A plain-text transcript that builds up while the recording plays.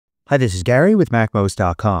Hi, this is Gary with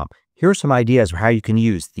MACMOST.com. Here are some ideas for how you can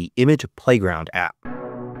use the Image Playground app.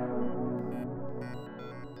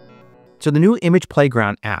 So the new Image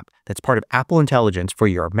Playground app that's part of Apple Intelligence for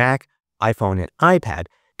your Mac, iPhone, and iPad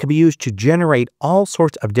can be used to generate all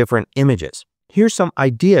sorts of different images. Here's some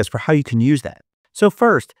ideas for how you can use that. So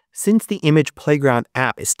first, since the Image Playground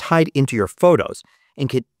app is tied into your photos and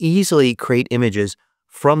can easily create images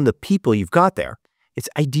from the people you've got there, it's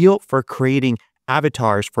ideal for creating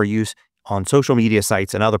avatars for use on social media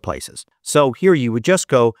sites and other places. So here you would just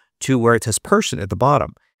go to where it says person at the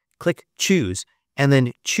bottom, click choose, and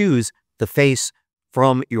then choose the face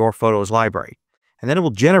from your photos library. And then it will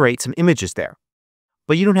generate some images there.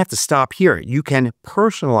 But you don't have to stop here. You can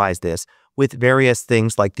personalize this with various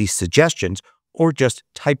things like these suggestions or just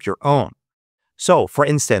type your own. So for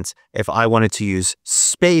instance, if I wanted to use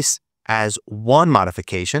space as one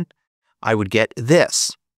modification, I would get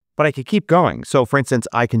this. But I could keep going. So for instance,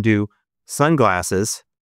 I can do sunglasses,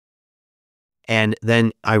 and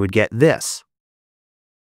then I would get this.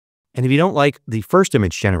 And if you don't like the first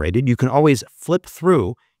image generated, you can always flip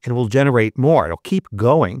through and it will generate more. It'll keep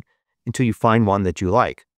going until you find one that you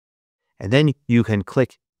like. And then you can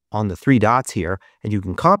click on the three dots here and you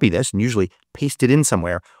can copy this and usually paste it in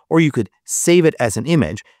somewhere, or you could save it as an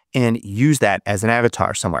image and use that as an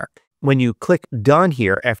avatar somewhere. When you click done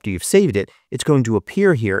here after you've saved it, it's going to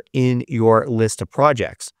appear here in your list of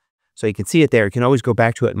projects. So you can see it there. You can always go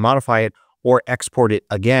back to it and modify it or export it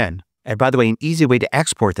again. And by the way, an easy way to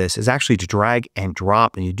export this is actually to drag and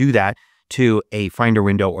drop. And you do that to a Finder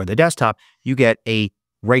window or the desktop, you get a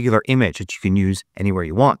regular image that you can use anywhere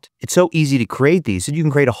you want. It's so easy to create these that you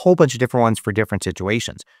can create a whole bunch of different ones for different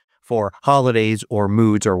situations, for holidays or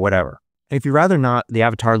moods or whatever. And if you'd rather not the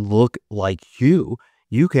avatar look like you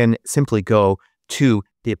can simply go to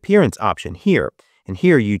the appearance option here. And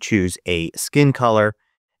here you choose a skin color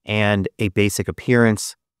and a basic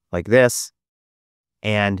appearance like this.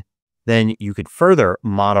 And then you could further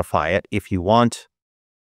modify it if you want,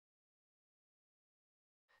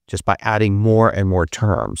 just by adding more and more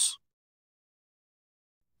terms.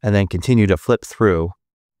 And then continue to flip through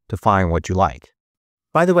to find what you like.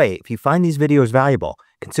 By the way, if you find these videos valuable,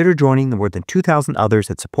 consider joining the more than 2,000 others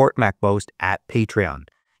that support MacMost at Patreon.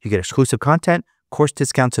 You get exclusive content, course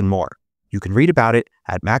discounts, and more. You can read about it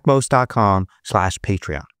at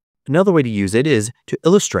MacMost.com/Patreon. Another way to use it is to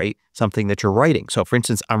illustrate something that you're writing. So for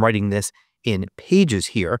instance, I'm writing this in Pages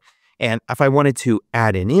here. And if I wanted to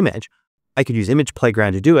add an image, I could use Image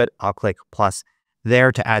Playground to do it. I'll click plus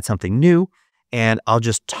there to add something new. And I'll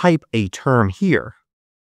just type a term here,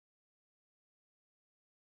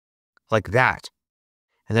 like that.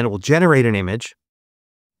 And then it will generate an image.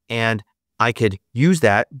 And I could use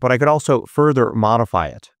that, but I could also further modify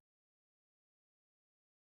it,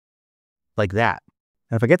 like that.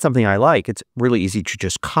 And if I get something I like, it's really easy to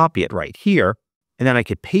just copy it right here. And then I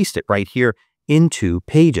could paste it right here into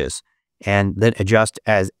Pages and then adjust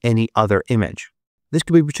as any other image. This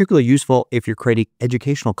could be particularly useful if you're creating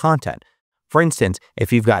educational content. For instance,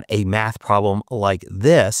 if you've got a math problem like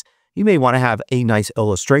this, you may want to have a nice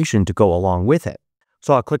illustration to go along with it.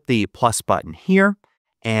 So I'll click the plus button here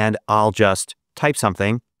and I'll just type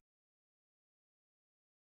something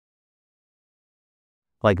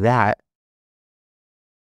like that.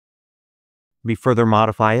 Maybe further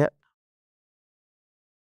modify it.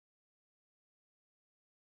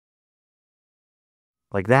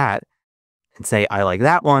 Like that. And say, I like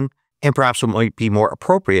that one. And perhaps what might be more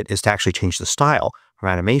appropriate is to actually change the style from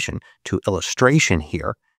animation to illustration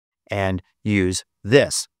here and use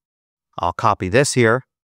this. I'll copy this here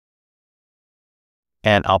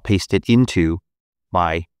and I'll paste it into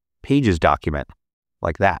my Pages document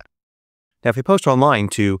like that. Now, if you post online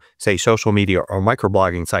to, say, social media or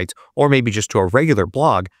microblogging sites, or maybe just to a regular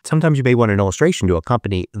blog, sometimes you may want an illustration to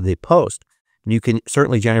accompany the post. You can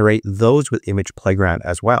certainly generate those with Image Playground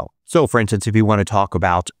as well. So for instance, if you want to talk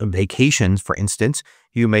about vacations, for instance,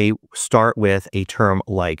 you may start with a term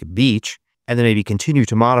like beach and then maybe continue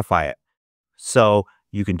to modify it. So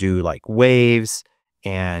you can do like waves,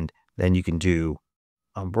 and then you can do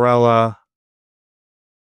umbrella.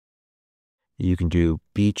 You can do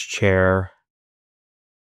beach chair,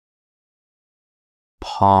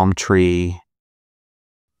 palm tree,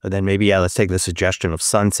 and then maybe, let's take the suggestion of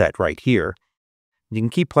sunset right here. You can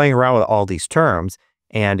keep playing around with all these terms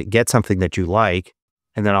and get something that you like.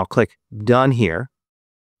 And then I'll click done here.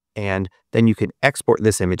 And then you can export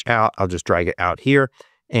this image out. I'll just drag it out here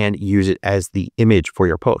and use it as the image for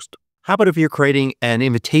your post. How about if you're creating an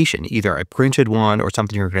invitation, either a printed one or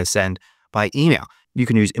something you're going to send by email? You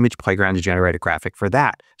can use Image Playground to generate a graphic for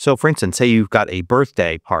that. So for instance, say you've got a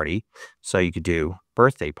birthday party. So you could do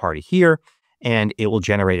birthday party here, and it will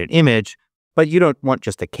generate an image. But you don't want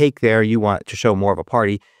just a cake there. You want to show more of a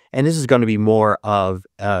party. And this is going to be more of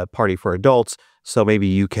a party for adults. So maybe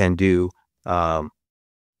you can do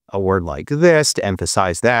a word like this to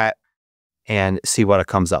emphasize that and see what it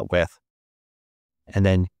comes up with. And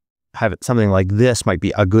then have it something like this might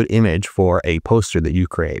be a good image for a poster that you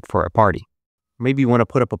create for a party. Maybe you want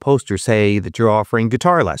to put up a poster, say that you're offering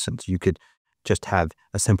guitar lessons. You could just have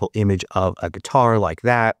a simple image of a guitar like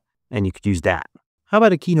that, and you could use that. How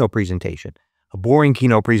about a keynote presentation? A boring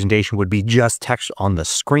keynote presentation would be just text on the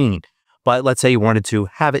screen. But let's say you wanted to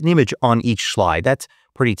have an image on each slide. That's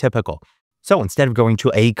pretty typical. So instead of going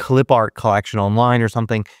to a clip art collection online or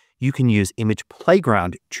something, you can use Image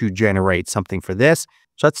Playground to generate something for this.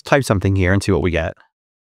 So let's type something here and see what we get.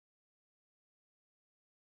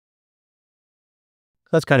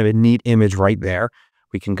 That's kind of a neat image right there.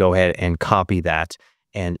 We can go ahead and copy that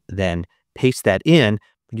and then paste that in.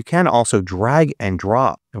 You can also drag and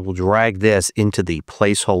drop, and we'll drag this into the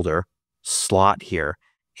placeholder slot here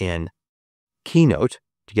in Keynote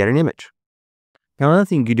to get an image. Now, another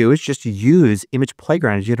thing you can do is just use Image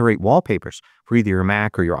Playground to generate wallpapers for either your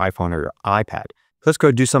Mac or your iPhone or your iPad. Let's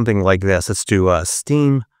go do something like this. Let's do a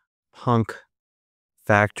steampunk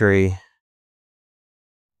factory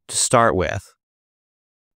to start with.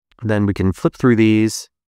 Then we can flip through these,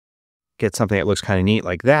 get something that looks kind of neat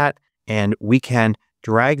like that, and we can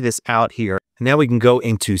drag this out here. And now we can go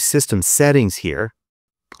into System Settings here.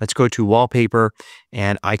 Let's go to Wallpaper,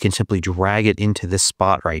 and I can simply drag it into this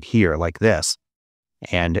spot right here like this.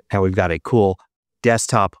 And now we've got a cool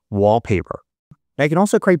desktop wallpaper. Now you can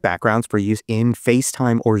also create backgrounds for use in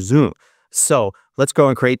FaceTime or Zoom. So let's go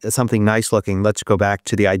and create something nice looking. Let's go back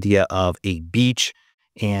to the idea of a beach,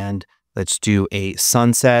 and let's do a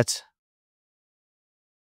sunset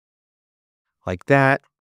like that.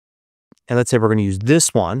 And let's say we're going to use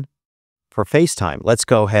this one for FaceTime. Let's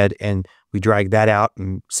go ahead and we drag that out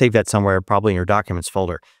and save that somewhere, probably in your documents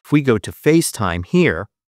folder. If we go to FaceTime here,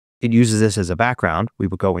 it uses this as a background. We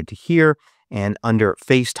will go into here, and under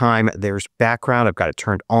FaceTime, there's background. I've got it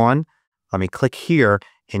turned on. Let me click here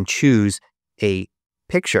and choose a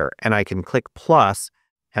picture, and I can click plus,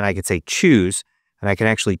 and I can say choose, and I can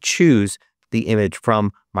actually choose the image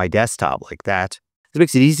from my desktop like that. This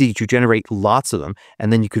makes it easy to generate lots of them,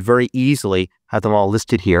 and then you could very easily have them all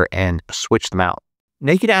listed here and switch them out.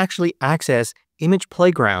 Now you can actually access Image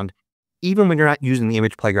Playground even when you're not using the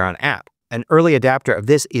Image Playground app. An early adapter of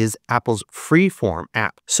this is Apple's Freeform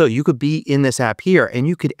app. So you could be in this app here, and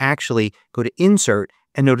you could actually go to Insert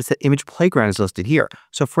and notice that Image Playground is listed here.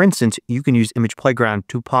 So for instance, you can use Image Playground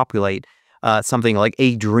to populate something like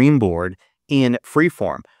a dream board in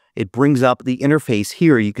Freeform. It brings up the interface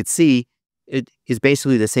here. You could see it is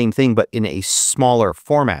basically the same thing, but in a smaller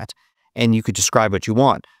format, and you could describe what you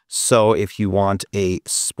want. So if you want a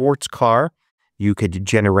sports car, you could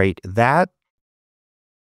generate that.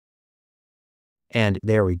 And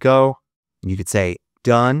there we go. You could say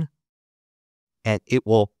done, and it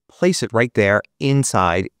will place it right there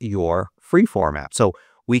inside your Freeform app. So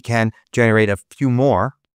we can generate a few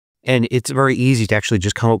more, and it's very easy to actually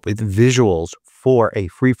just come up with visuals for a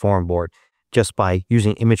Freeform board just by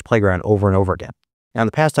using Image Playground over and over again. Now, in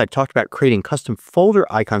the past, I've talked about creating custom folder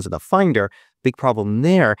icons in the Finder. Big problem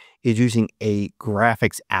there is using a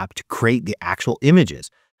graphics app to create the actual images.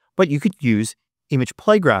 But you could use Image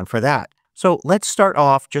Playground for that. So let's start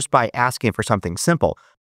off just by asking for something simple.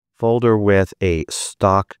 Folder with a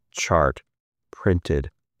stock chart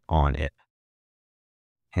printed on it.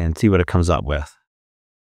 And see what it comes up with.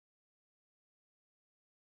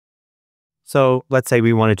 So let's say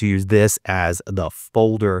we wanted to use this as the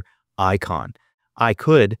folder icon. I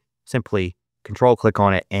could simply control click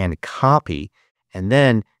on it and copy, and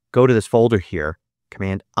then go to this folder here,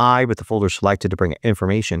 Command I with the folder selected to bring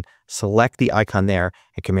information, select the icon there,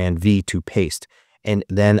 and Command V to paste. And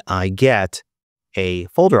then I get a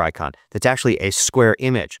folder icon that's actually a square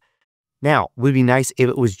image. Now, it would be nice if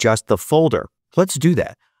it was just the folder. Let's do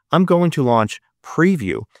that. I'm going to launch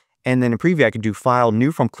Preview, and then in Preview I can do File,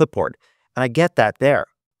 New from Clipboard, and I get that there.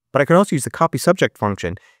 But I can also use the copy subject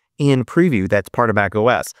function in Preview that's part of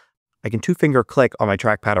macOS. I can two-finger click on my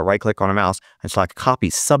trackpad or right-click on a mouse and select Copy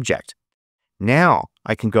Subject. Now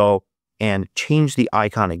I can go and change the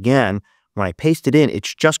icon again. When I paste it in,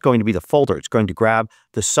 it's just going to be the folder. It's going to grab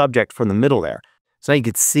the subject from the middle there. So now you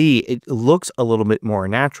can see it looks a little bit more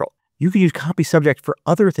natural. You can use Copy Subject for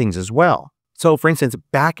other things as well. So for instance,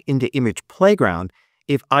 back into Image Playground,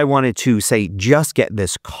 if I wanted to, say, just get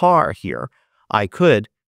this car here, I could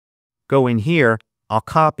go in here, I'll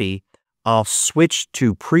copy, I'll switch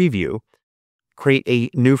to Preview, create a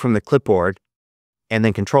new from the clipboard, and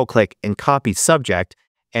then control click and copy subject.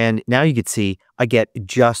 And now you can see I get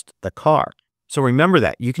just the car. So remember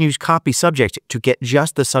that you can use copy subject to get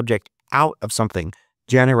just the subject out of something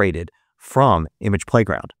generated from Image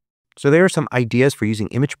Playground. So there are some ideas for using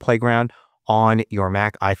Image Playground on your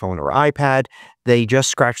Mac, iPhone, or iPad. They just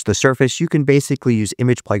scratch the surface. You can basically use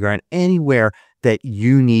Image Playground anywhere that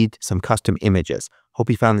you need some custom images. Hope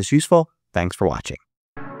you found this useful. Thanks for watching.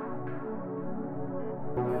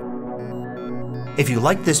 If you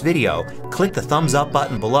liked this video, click the thumbs up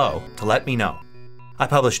button below to let me know. I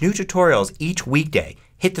publish new tutorials each weekday.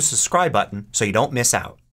 Hit the subscribe button so you don't miss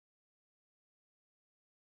out.